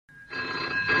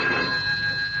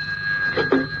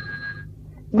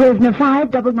Grosvenor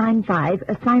 5995,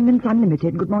 assignments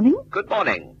unlimited. Good morning. Good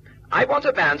morning. I want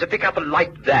a man to pick up a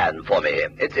light van for me.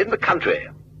 It's in the country.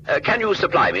 Can you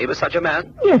supply me with such a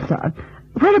man? Yes, sir.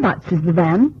 Whereabouts is the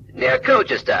van? Near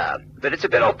Colchester, but it's a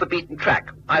bit off the beaten track.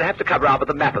 I'll have to cover up with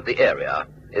a map of the area.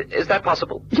 Is that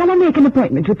possible? Shall I make an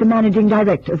appointment with the managing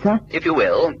director, sir? If you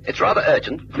will. It's rather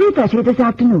urgent. 3:30 this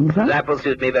afternoon, sir. That will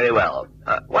suit me very well.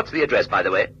 What's the address, by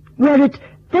the way? We're at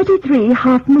 33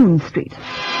 Half Moon Street.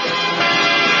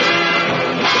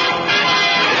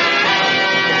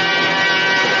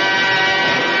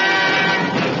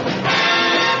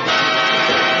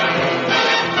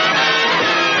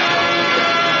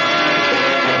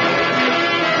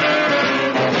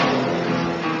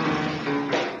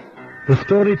 The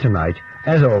story tonight,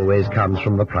 as always, comes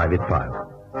from the private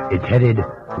file. It's headed,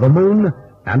 The Moon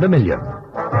and a Million.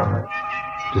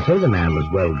 To say the man was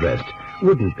well-dressed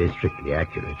wouldn't be strictly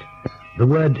accurate. The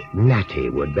word natty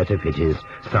would better fit his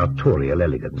sartorial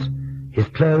elegance. His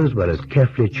clothes were as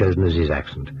carefully chosen as his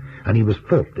accent, and he was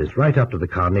faultless right up to the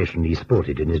carnation he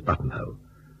sported in his buttonhole.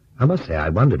 I must say I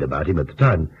wondered about him at the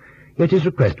time, yet his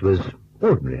request was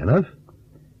ordinary enough.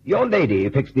 Your lady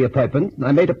fixed the appointment, and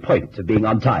I made a point of being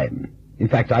on time. In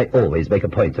fact, I always make a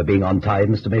point of being on time,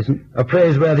 Mr. Mason. A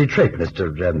praiseworthy trait,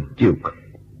 Mr. Duke.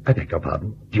 I beg your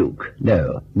pardon? Duke.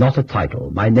 No, not a title.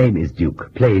 My name is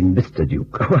Duke, plain Mr.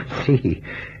 Duke. Oh, I see.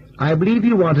 I believe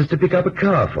you want us to pick up a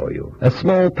car for you. A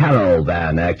small parole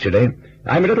van, actually.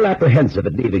 I'm a little apprehensive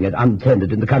at leaving it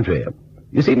untended in the country.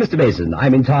 You see, Mr. Mason,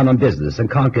 I'm in town on business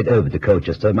and can't get over to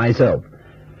Colchester myself.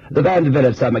 The van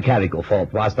developed some mechanical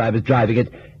fault whilst I was driving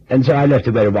it, and so I left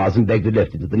it where it was and begged to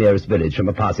lift it to the nearest village from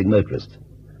a passing motorist.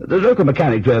 The local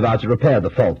mechanic drove out to repair the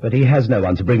fault, but he has no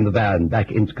one to bring the van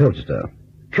back into Colchester.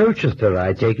 Colchester,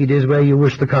 I take it, is where you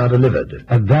wish the car delivered.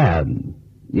 A van?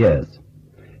 Yes.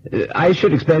 I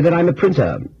should explain that I'm a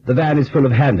printer. The van is full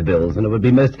of handbills, and it would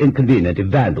be most inconvenient if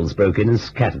vandals broke in and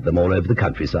scattered them all over the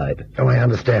countryside. Oh, I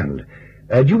understand.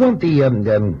 Do you want the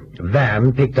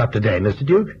van picked up today, Mr.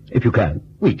 Duke? If you can.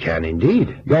 We can,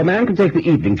 indeed. Your man can take the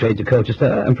evening train to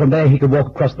Colchester, and from there he can walk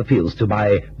across the fields to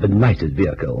my benighted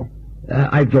vehicle.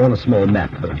 I've drawn a small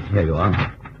map. Here you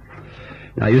are.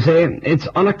 Now, you see, it's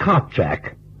on a cart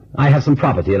track. I have some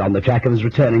property along the track and was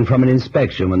returning from an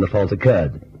inspection when the fault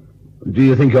occurred. Do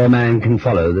you think your man can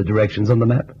follow the directions on the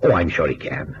map? Oh, I'm sure he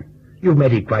can. You've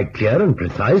made it quite clear and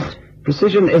precise.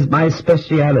 Precision is my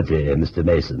speciality, Mr.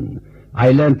 Mason.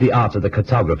 I learnt the art of the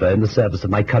cartographer in the service of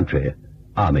my country.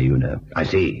 Army, you know. I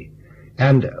see.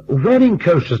 And where in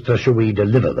Colchester shall we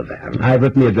deliver the van? I've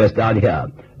written the address down here.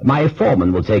 My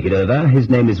foreman will take it over. His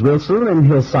name is Wilson, and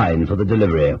he'll sign for the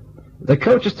delivery. The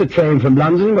Colchester train from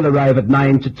London will arrive at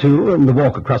 9 to 2, and the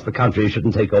walk across the country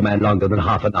shouldn't take your man longer than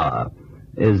half an hour.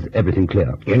 Is everything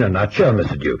clear? In a nutshell,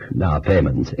 Mr. Duke. Now,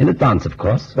 payment. In advance, of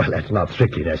course. Well, that's not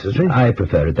strictly necessary. I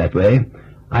prefer it that way.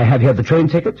 I have here the train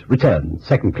ticket, return,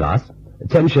 second class.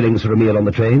 10 shillings for a meal on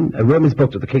the train. A room is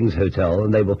booked at the King's Hotel,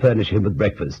 and they will furnish him with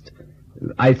breakfast.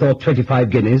 I thought 25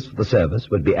 guineas for the service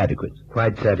would be adequate.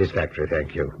 Quite satisfactory,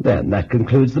 thank you. Then, that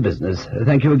concludes the business.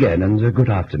 Thank you again, and good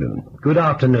afternoon. Good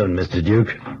afternoon, Mr.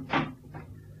 Duke.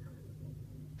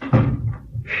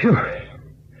 Phew.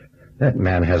 That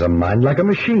man has a mind like a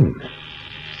machine.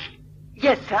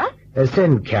 Yes, sir?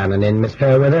 Send Cannon in, Miss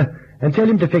Fairweather, and tell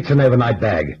him to fix an overnight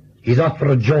bag. He's off for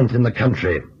a jaunt in the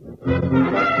country.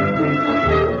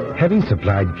 Having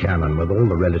supplied Cannon with all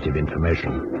the relative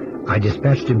information, I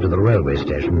dispatched him to the railway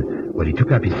station, where he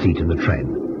took up his seat in the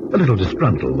train, a little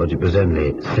disgruntled that it was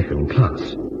only second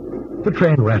class. The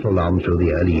train rattled on through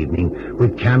the early evening,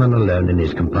 with Cannon alone in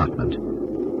his compartment.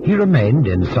 He remained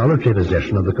in solitary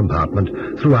possession of the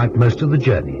compartment throughout most of the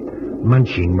journey,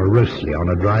 munching morosely on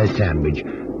a dry sandwich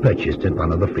purchased at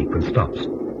one of the frequent stops.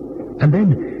 And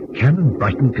then Cannon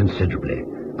brightened considerably.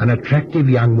 An attractive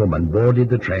young woman boarded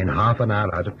the train half an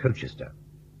hour out of Colchester.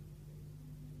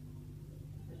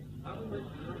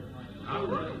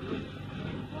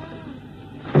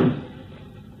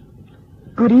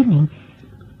 Good evening.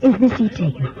 Is this seat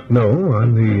taken? No,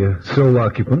 I'm the sole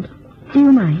occupant. Do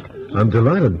you mind? I'm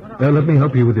delighted. Let me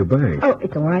help you with your bag. Oh,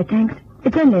 it's all right, thanks.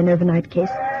 It's only an overnight case.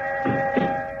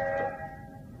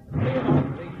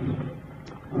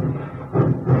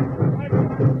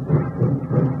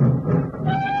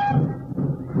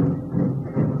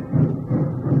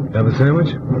 Have a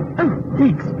sandwich? Oh,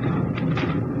 thanks.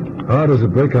 Hard as a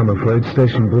brick, I'm afraid.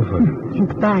 Station Buford.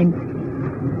 It's fine.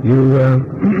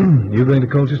 You going to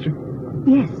Colchester?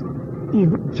 Yes.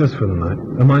 You? Just for the night.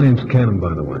 My name's Cannon,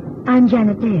 by the way. I'm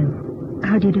Janet Dale.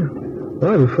 How do you do?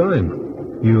 Oh, we're fine.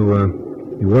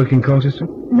 You work in Colchester?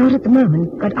 Not at the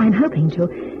moment, but I'm hoping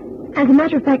to. As a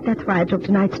matter of fact, that's why I took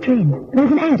tonight's train.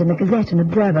 There's an ad in the Gazette and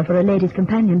Observer for a lady's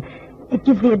companion. It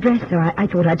gives the address, so I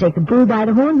thought I'd take the bull by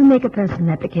the horns and make a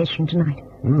personal application tonight.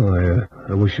 Well,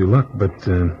 I wish you luck, but,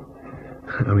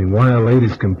 why a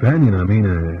lady's companion? I mean,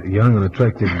 a young and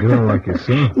attractive girl like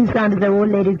yourself. You sound as though all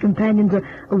ladies' companions are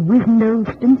wizened old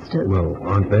spinsters. Well,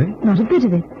 aren't they? Not a bit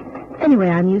of it. Anyway,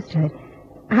 I'm used to it.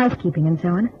 Housekeeping and so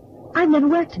on. I've never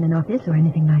worked in an office or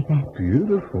anything like that.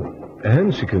 Beautiful.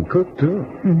 And she can cook, too.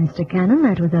 Mr. Cannon,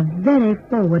 that was a very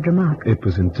forward remark. It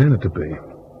was intended to be.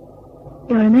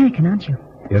 You're American, aren't you?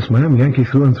 Yes, ma'am, Yankee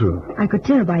through and through. I could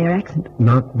tell by your accent.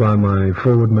 Not by my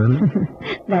forward manner?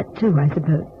 That, too, I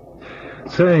suppose.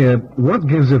 Say, what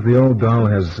gives if the old doll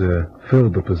has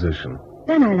filled the position?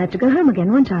 Then I'll have to go home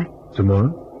again, won't I? Tomorrow?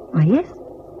 Why, yes.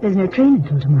 There's no train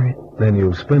until tomorrow. Then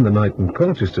you'll spend the night in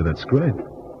Colchester. That's great.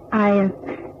 I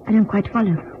don't quite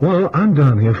follow. Well, I'm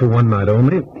down here for one night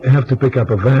only. Have to pick up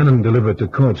a van and deliver it to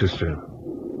Colchester.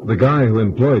 The guy who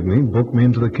employed me booked me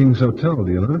into the King's Hotel,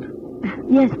 do you know it?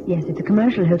 Yes, it's a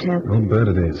commercial hotel. I'll bet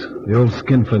it is. The old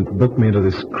skinflint booked me into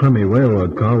this crummy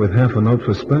railroad car with half a note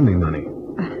for spending money.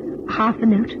 Half a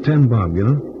note? 10 bob, you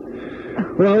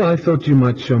know? Well, I thought you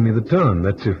might show me the town.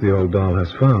 That's if the old doll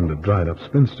has found a dried-up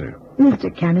spinster.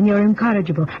 Mr. Cannon, you're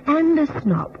incorrigible. And a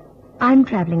snob. I'm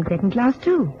traveling second class,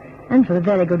 too. And for the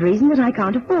very good reason that I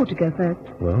can't afford to go first.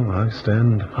 Well, I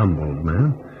stand humbled,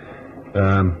 ma'am.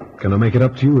 Can I make it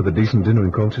up to you with a decent dinner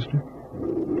in Colchester?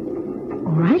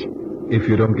 All right. If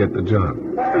you don't get the job.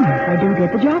 If I do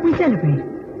get the job, we celebrate.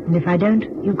 And if I don't,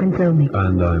 you console me.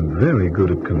 And I'm very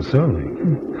good at consoling.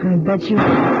 I bet you...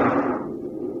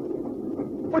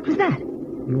 What was that?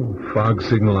 Oh, fog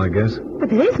signal, I guess. But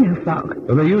there is no fog.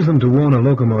 Well, they use them to warn a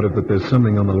locomotive that there's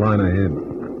something on the line ahead.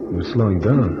 We're slowing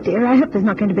down. Dear, I hope there's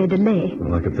not going to be a delay.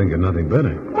 Well, I could think of nothing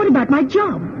better. What about my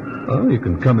job? Oh, you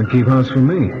can come and keep house for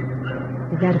me.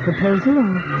 Is that a proposal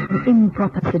or an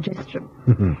improper suggestion?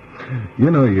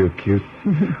 You know you're cute.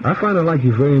 I find I like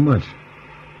you very much.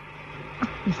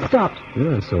 You stopped.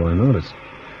 Yeah, so I noticed.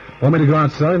 Want me to go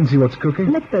outside and see what's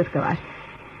cooking? Let's both go out.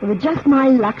 It was just my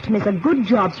luck to miss a good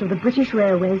job through the British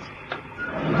Railways.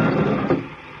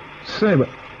 Say, but...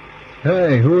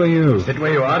 Hey, who are you? Sit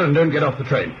where you are and don't get off the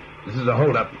train. This is a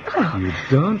hold-up. Oh. You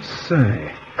don't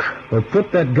say. Well,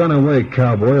 put that gun away,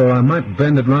 cowboy, or I might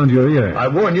bend it round your ear. I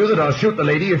warn you that I'll shoot the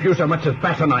lady if you so much as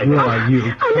bat an eye. Who are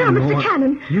you? Oh, no, Mr.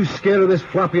 Cannon. You scared of this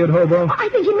floppy-head hobo? I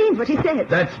think he means what he said.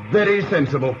 That's very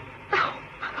sensible. Oh,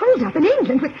 hold up in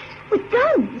England with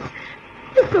guns.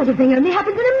 This sort of thing only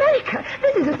happens in America.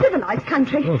 This is a civilized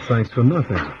country. Oh, thanks for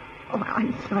nothing. Oh,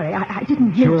 I'm sorry. I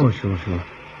didn't mean Sure.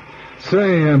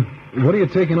 Say, what are you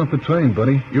taking off the train,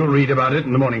 buddy? You'll read about it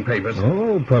in the morning papers.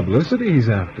 Oh, publicity he's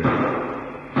after.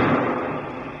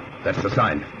 That's the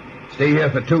sign. Stay here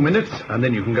for 2 minutes, and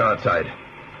then you can go outside.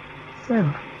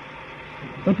 So,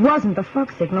 it wasn't the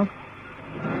fog signal.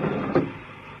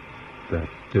 That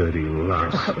dirty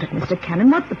louse. Oh, hold it, Mr.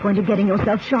 Cannon. What's the point of getting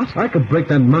yourself shot? I could break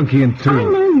that monkey in two. I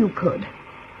know you could.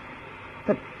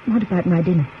 But what about my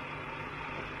dinner?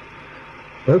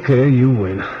 Okay, you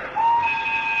win.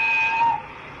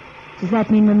 Does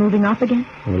that mean we're moving off again?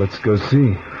 Well, let's go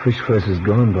see. Fish face is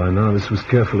gone by now. This was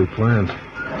carefully planned.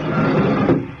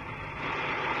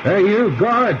 Hey, you,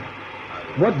 guard.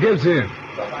 What gives here?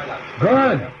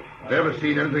 Guard. Never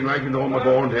seen anything like it in all my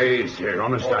born days. Here,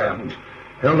 honest, I haven't.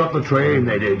 Held up the train,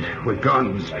 they did, with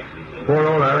guns. Poor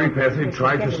old Harry Pethy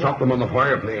tried to stop them on the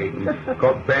fireplate and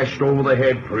got bashed over the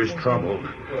head for his trouble.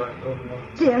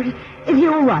 Dear, is he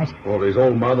all right? Well, his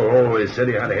old mother always said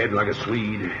he had a head like a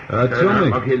Swede. Tell me.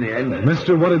 Lucky in the end.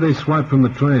 Mister, what did they swipe from the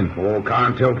train? Oh,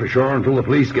 can't tell for sure until the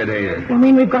police get here. You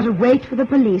mean we've got to wait for the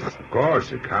police? Of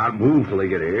course, it can't move till they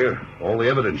get here. All the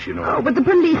evidence, you know. Oh, but the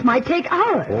police might take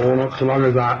hours. Oh, not so long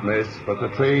as that, miss. But the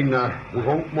train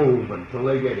won't move until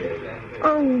they get here.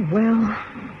 Oh, well,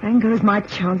 then goes my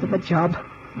chance of a job.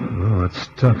 Oh, that's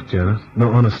tough, Janet.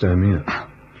 No, honest, I mean it.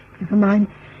 Never mind.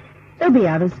 There'll be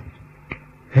others.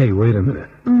 Hey, wait a minute.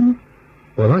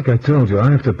 Well, like I told you, I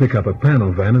have to pick up a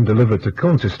panel van and deliver it to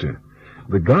Colchester.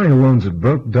 The guy who owns it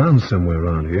broke down somewhere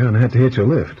around here and had to hitch a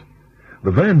lift.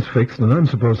 The van's fixed, and I'm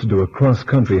supposed to do a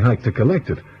cross-country hike to collect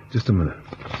it. Just a minute.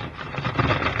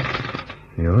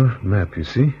 Here, map, you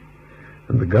see?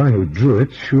 And the guy who drew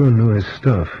it sure knew his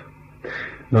stuff.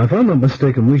 Now, if I'm not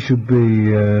mistaken, we should be,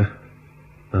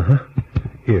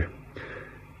 Here.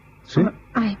 See? Oh,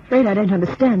 I'm afraid I don't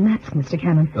understand that, Mr.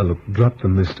 Cannon. Look, drop the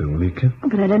mister, will you, Ken? Oh,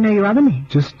 but I don't know your other name.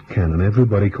 Just Cannon.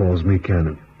 Everybody calls me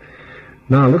Cannon.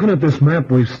 Now, looking at this map,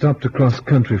 we've stopped across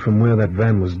country from where that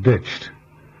van was ditched.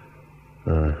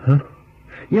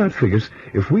 Yeah, it figures.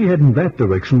 If we head in that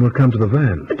direction, we'll come to the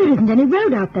van. But there isn't any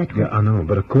road out that way. Yeah, I know,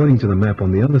 but according to the map,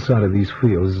 on the other side of these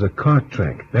fields is a cart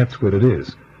track. That's where it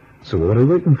is. So what are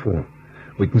we waiting for?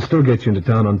 We can still get you into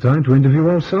town on time to interview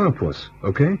old Sourpuss,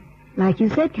 okay? Like you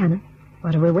said, Cannon.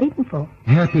 What are we waiting for?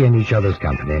 Happy in each other's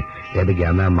company, they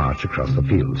began their march across the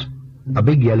fields. A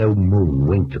big yellow moon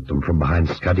winked at them from behind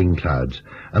scudding clouds,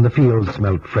 and the fields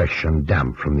smelt fresh and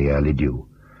damp from the early dew.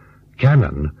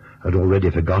 Cannon had already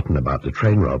forgotten about the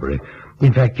train robbery.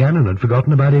 In fact, Cannon had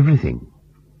forgotten about everything.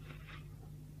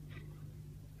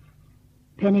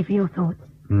 Penny for your thoughts.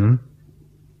 Hmm?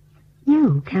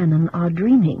 You, Cannon, are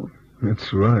dreaming.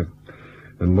 That's right.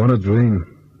 And what a dream.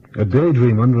 A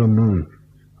daydream under a moon.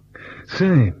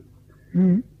 Say,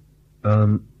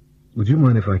 would you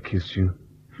mind if I kissed you?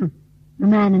 The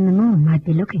man in the moon might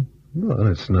be looking. Well,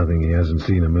 it's nothing he hasn't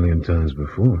seen 1,000,000 times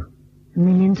before.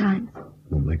 1,000,000 times.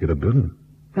 We'll make it 1,000,000,000.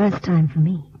 First time for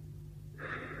me.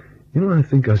 You know, I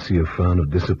think I see a frown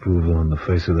of disapproval on the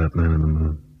face of that man in the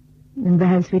moon. Then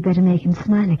perhaps we'd better make him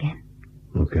smile again.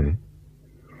 Okay.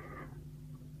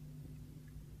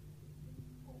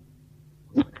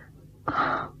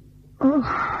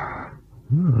 Oh.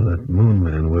 Oh, that moon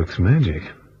man works magic.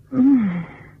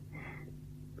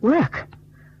 Work.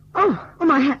 Oh,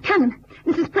 my hat. Cannon,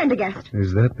 Mrs. Prendergast.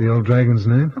 Is that the old dragon's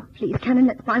name? Oh, please, Cannon,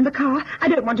 let's find the car. I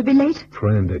don't want to be late.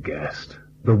 Prendergast.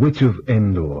 The Witch of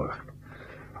Endor.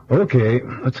 Okay,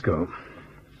 let's go.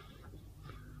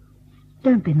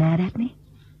 Don't be mad at me.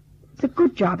 It's a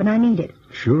good job, and I need it.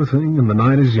 Sure thing, and the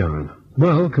night is young.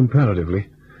 Well, comparatively.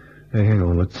 Hey, hang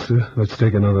on. Let's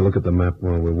take another look at the map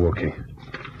while we're walking.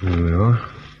 Here we are.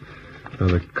 Now,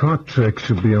 the cart track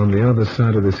should be on the other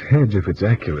side of this hedge if it's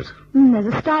accurate. There's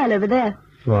a stile over there.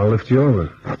 Well, I'll lift you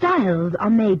over. Stiles are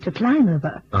made to climb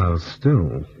over. I'll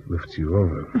still lift you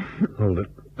over. Hold it.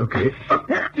 Okay. Up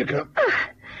you go.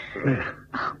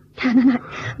 Oh, Cannon,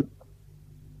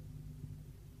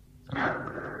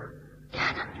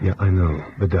 Yeah, I know.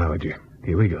 The Dowager.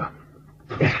 Here we go.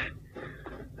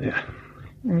 Yeah.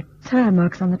 There are tire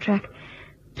marks on the track.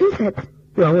 2 sets.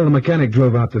 Well, the mechanic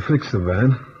drove out to fix the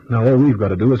van. Now all we've got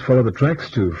to do is follow the tracks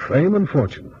to fame and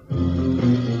fortune.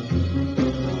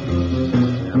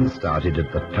 And started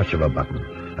at the touch of a button,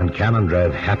 and Cannon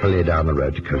drove happily down the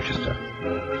road to Colchester.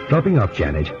 Dropping off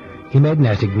Janet, he made an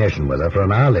assignation with her for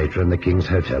an hour later in the King's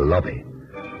Hotel lobby.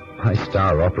 My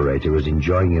star operator was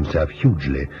enjoying himself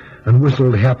hugely and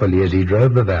whistled happily as he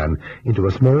drove the van into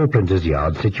a small printer's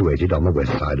yard situated on the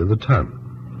west side of the town.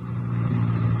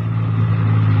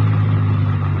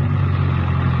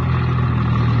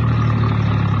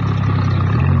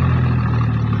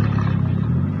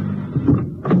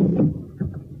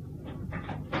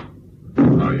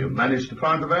 Managed to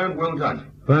find the van? Well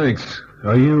done. Thanks.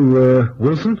 Are you,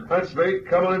 Wilson? That's me.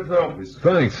 Come on into the office.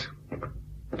 Thanks.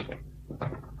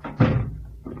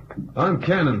 I'm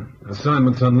Cannon.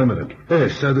 Assignments unlimited.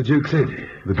 Yes, so the Duke said.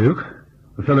 The Duke?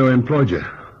 The fellow who employed you.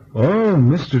 Oh,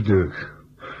 Mr. Duke.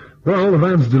 Well, the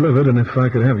van's delivered, and if I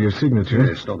could have your signature...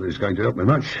 Yes, not that it's going to help me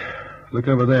much. Look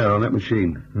over there on that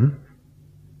machine.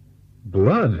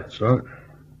 Blood? That's right.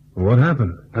 What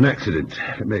happened? An accident.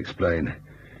 Let me explain.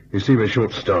 You see, we're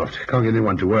short-staffed. Can't get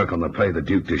anyone to work on the pay the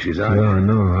Duke dishes out. Yeah, I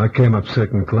know. I came up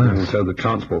second class. And so the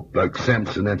transport bloke,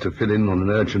 Sampson, had to fill in on an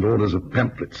urgent orders of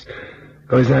pamphlets.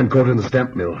 Got his hand caught in the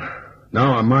stamp mill.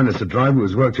 Now I'm minus a driver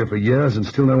who's worked here for years and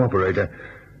still no operator.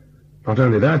 Not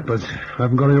only that, but I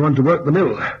haven't got anyone to work the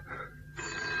mill.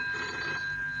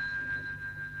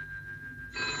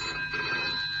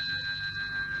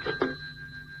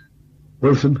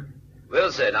 Wilson?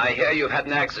 Wilson, I hear you've had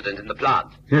an accident in the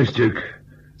plant. Yes, Duke.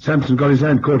 Sampson got his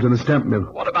hand caught in the stamp mill.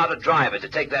 What about a driver to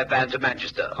take that van to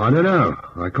Manchester? I don't know.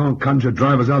 I can't conjure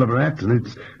drivers out of her act, and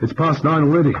it's past 9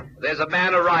 already. There's a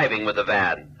man arriving with the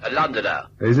van, a Londoner.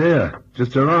 He's here.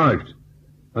 Just arrived.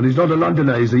 And he's not a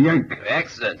Londoner, he's a Yank.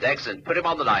 Excellent, excellent. Put him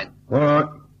on the line. All right.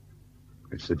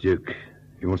 It's the Duke.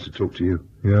 He wants to talk to you.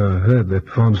 Yeah, I heard that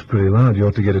phone's pretty loud. You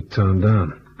ought to get it turned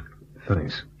down.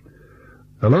 Thanks.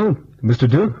 Hello, Mr.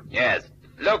 Duke? Yes.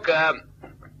 Look,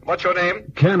 what's your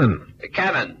name? Cannon.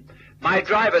 Cannon. My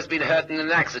driver's been hurt in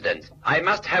an accident. I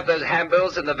must have those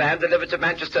handbills in the van delivered to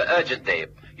Manchester urgently.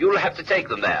 You'll have to take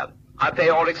them there. I pay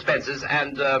all expenses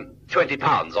and,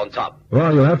 £20 on top.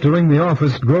 Well, you'll have to ring the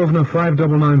office, Grosvenor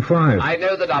 5995. I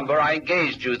know the number. I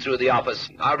engaged you through the office.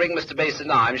 I'll ring Mr. Mason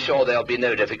now. I'm sure there'll be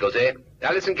no difficulty.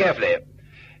 Now listen carefully.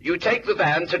 You take the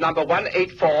van to number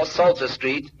 184 Salter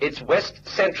Street. It's West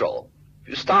Central. If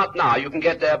you start now, you can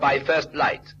get there by first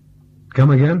light.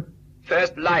 Come again?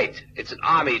 First light. It's an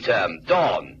army term.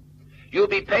 Dawn. You'll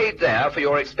be paid there for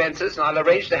your expenses, and I'll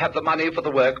arrange to have the money for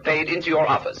the work paid into your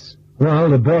office. Well,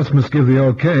 the boss must give the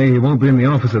okay. He won't be in the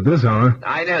office at this hour.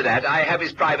 I know that. I have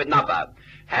his private number.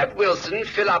 Have Wilson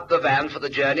fill up the van for the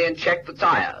journey and check the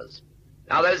tires.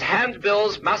 Now, those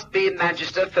handbills must be in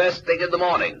Manchester first thing in the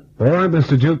morning. All right,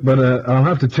 Mr. Duke, but I'll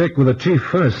have to check with the chief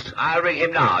first. I'll ring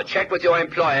him now. Check with your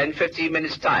employer in 15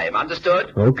 minutes' time.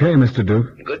 Understood? Okay, Mr.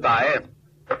 Duke. Goodbye.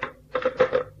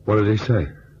 What did he say?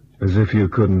 As if you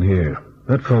couldn't hear.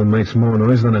 That phone makes more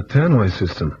noise than a tannoy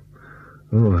system.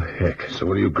 Oh, heck. So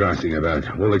what are you grassing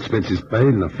about? All expenses paid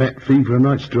and a fat fee for a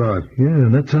night's drive. Yeah,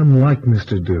 that's unlike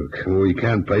Mr. Duke. Oh, he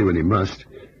can pay when he must.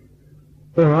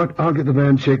 All right, I'll get the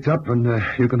van checked up, and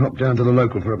you can hop down to the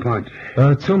local for a pint.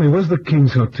 Tell me, where's the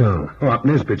King's Hotel? Oh, up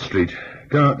Nesbitt Street.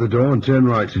 Go out the door and turn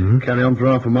right. Carry on for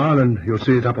half a mile, and you'll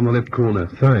see it up on the left corner.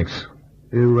 Thanks.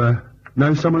 You,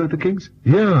 know someone at the King's?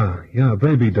 Yeah,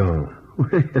 baby doll.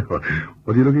 What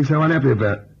are you looking so unhappy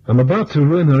about? I'm about to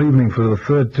ruin her evening for the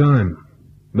third time.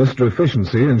 Mr.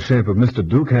 Efficiency, in shape of Mr.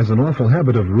 Duke, has an awful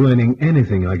habit of ruining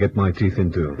anything I get my teeth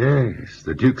into. Yes,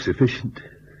 the Duke's efficient.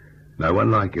 No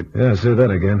one like it. Yeah, say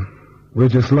that again. We're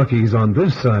just lucky he's on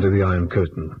this side of the Iron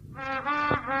Curtain.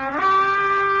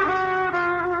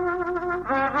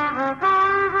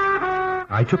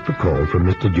 I took the call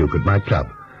from Mr. Duke at my club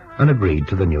and agreed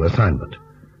to the new assignment.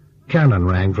 Cannon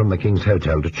rang from the King's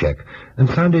Hotel to check and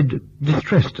sounded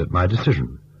distressed at my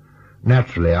decision.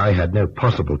 Naturally, I had no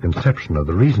possible conception of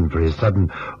the reason for his sudden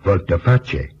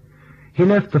volte-face. He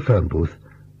left the phone booth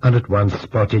and at once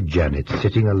spotted Janet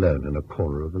sitting alone in a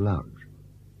corner of the lounge.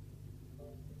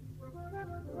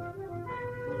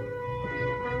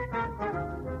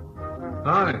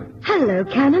 Hi. Hello,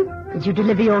 Cannon. Did you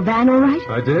deliver your van all right?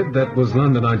 I did. That was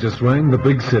London I just rang, the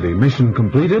big city. Mission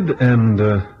completed, and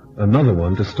another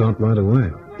one to start right away.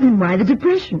 Then why the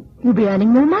depression? You'll be earning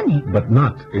more money. But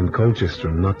not in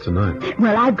Colchester, not tonight.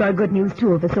 Well, I've got good news,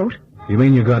 too, of a sort. You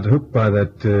mean you got hooked by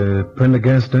that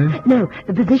Prendergast dame? No,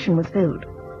 the position was filled.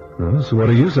 Oh, so what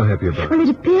are you so happy about? Well, it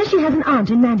appears she has an aunt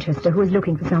in Manchester who is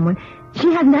looking for someone.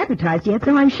 She hasn't advertised yet,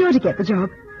 so I'm sure to get the job.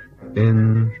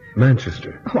 In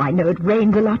Manchester? Oh, I know it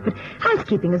rains a lot, but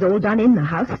housekeeping is all done in the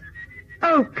house.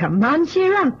 Oh, come on,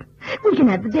 cheer up. We can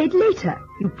have the date later.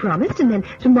 You promised, and then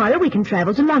tomorrow we can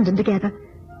travel to London together.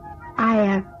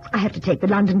 I have to take the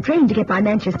London train to get my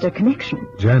Manchester connection.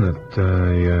 Janet,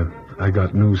 I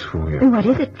got news for you. What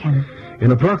is it, Cannon?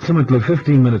 In approximately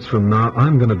 15 minutes from now,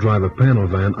 I'm going to drive a panel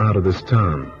van out of this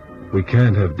town. We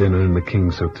can't have dinner in the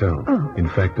King's Hotel. Oh. In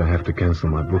fact, I have to cancel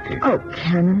my booking. Oh,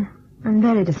 Cannon, I'm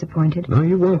very disappointed. No,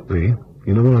 you won't be.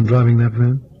 You know where I'm driving that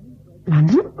van?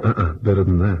 London? Better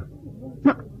than that.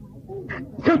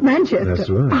 Not Manchester. That's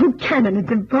right. Oh, Cannon,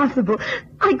 it's impossible.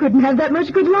 I couldn't have that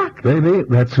much good luck. Baby,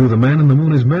 that's who the man in the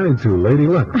moon is married to, Lady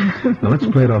Luck. Now, let's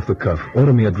play it off the cuff.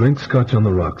 Order me a drink, scotch on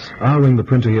the rocks. I'll ring the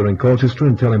printer here in Colchester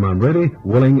and tell him I'm ready,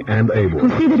 willing, and able.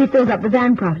 We'll see that he fills up the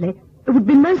van properly. It would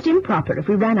be most improper if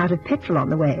we ran out of petrol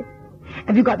on the way.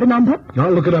 Have you got the number?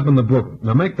 I'll look it up in the book.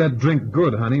 Now, make that drink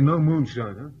good, honey. No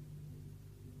moonshine, huh?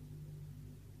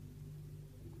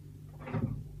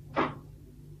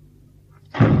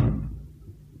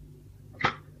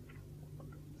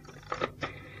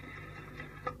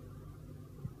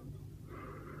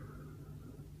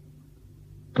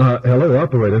 Hello,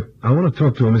 operator. I want to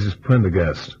talk to a Mrs.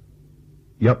 Prendergast.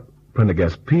 Yep,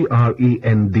 Prendergast. Prendergast.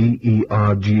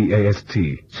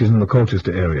 She's in the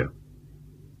Colchester area.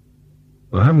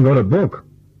 Well, I haven't got a book.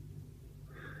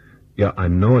 Yeah, I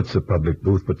know it's a public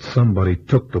booth, but somebody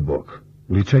took the book.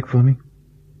 Will you check for me?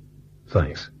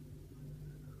 Thanks.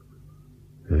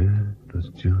 It was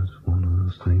just one of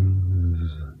those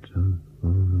things.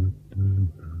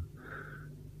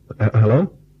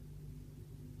 Hello?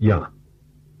 Yeah.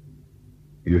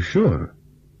 You sure?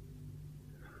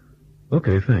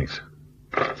 Okay, thanks.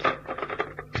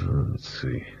 Let's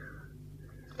see.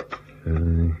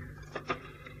 4,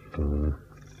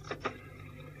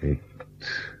 8,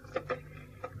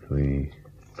 3,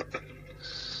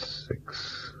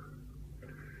 6.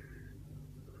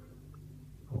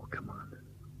 Oh, come on.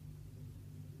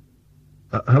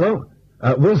 Hello?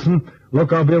 Wilson,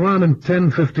 look, I'll be around in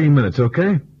 10-15 minutes,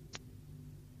 okay?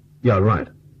 Yeah, right.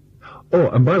 Oh,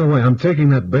 and by the way, I'm taking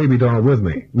that baby doll with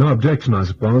me. No objection, I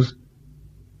suppose.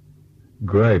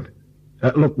 Great.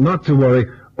 Look, not to worry.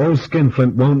 Old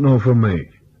Skinflint won't know from me.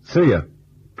 See ya.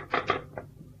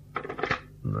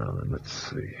 Now then, let's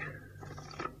see.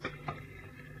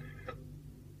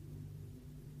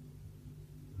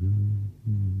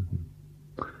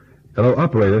 Hello,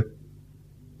 operator.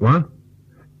 What?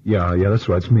 Yeah, that's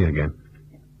right. It's me again.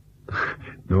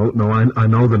 No, I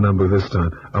know the number this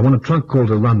time. I want a trunk call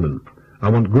to London. I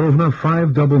want Grosvenor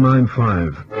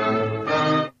 5995.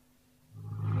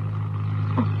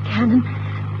 Oh, Cannon,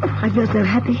 I feel so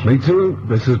happy. Me too.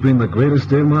 This has been the greatest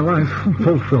day of my life.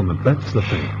 Fulfillment, that's the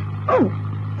thing. Oh,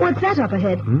 what's that up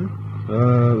ahead?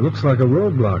 Looks like a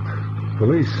roadblock.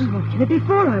 Police. What can it be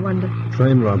for, I wonder?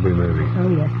 Train robbery, maybe. Oh,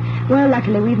 yes. Well,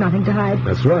 luckily we've nothing to hide.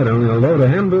 That's right, only a load of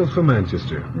handbills for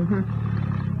Manchester.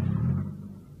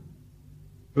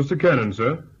 Mr. Cannon,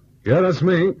 sir. Yeah, that's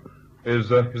me. Is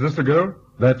this the girl?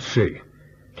 That's she.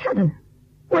 Cannon,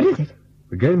 what is it?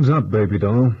 The game's up, baby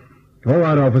doll. All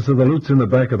right, officer, the loot's in the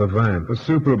back of the van. The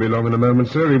super will be along in a moment,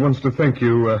 sir. He wants to thank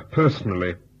you,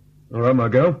 personally. All right, my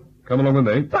girl. Come along with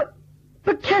me.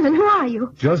 But Cannon, who are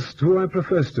you? Just who I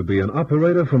profess to be, an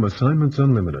operator from Assignments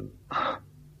Unlimited.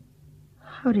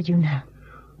 How did you know?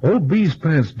 Old Bee's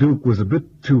Pants Duke was a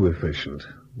bit too efficient.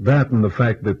 That and the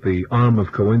fact that the arm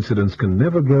of coincidence can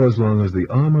never grow as long as the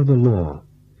arm of the law.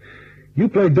 You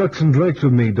played ducks and drakes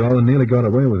with me, doll, and nearly got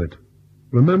away with it.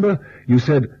 Remember, you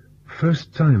said,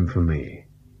 first time for me.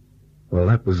 Well,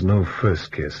 that was no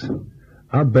first kiss.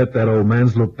 I'll bet that old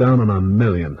man's looked down on a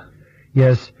million.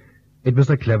 Yes, it was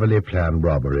a cleverly planned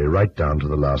robbery right down to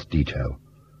the last detail.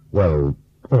 Well,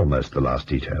 almost the last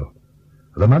detail.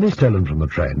 The money stolen from the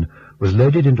train was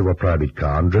loaded into a private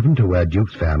car and driven to where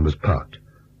Duke's van was parked.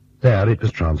 There it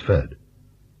was transferred.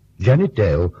 Janet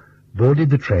Dale boarded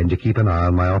the train to keep an eye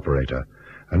on my operator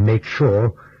and make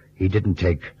sure he didn't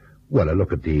take, well, a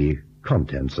look at the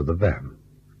contents of the van.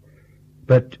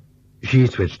 But she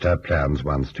switched her plans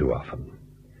once too often.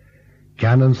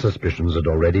 Cannon's suspicions had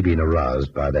already been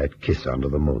aroused by that kiss under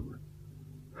the moon.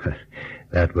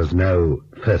 That was no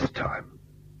first time.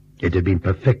 It had been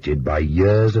perfected by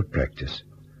years of practice.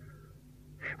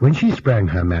 When she sprang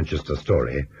her Manchester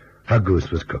story, her goose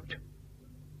was cooked.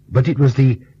 But it was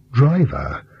the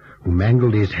driver who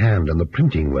mangled his hand in the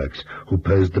printing works who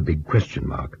posed the big question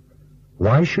mark.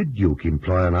 Why should Duke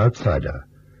employ an outsider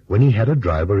when he had a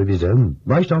driver of his own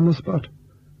right on the spot?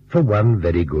 For one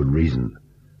very good reason.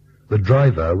 The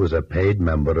driver was a paid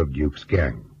member of Duke's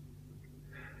gang.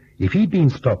 If he'd been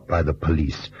stopped by the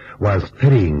police whilst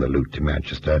ferrying the loot to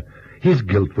Manchester, his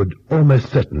guilt would almost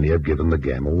certainly have given the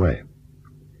game away.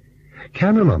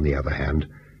 Cannon, on the other hand,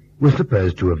 was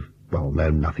supposed to have, well,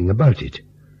 known nothing about it.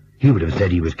 He would have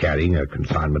said he was carrying a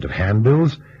consignment of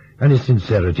handbills, and his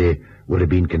sincerity would have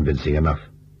been convincing enough.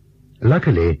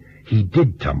 Luckily, he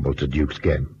did tumble to Duke's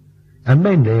game, and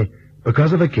mainly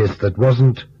because of a kiss that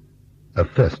wasn't a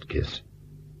first kiss.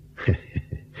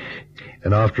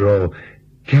 And after all,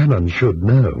 Cannon should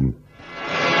know.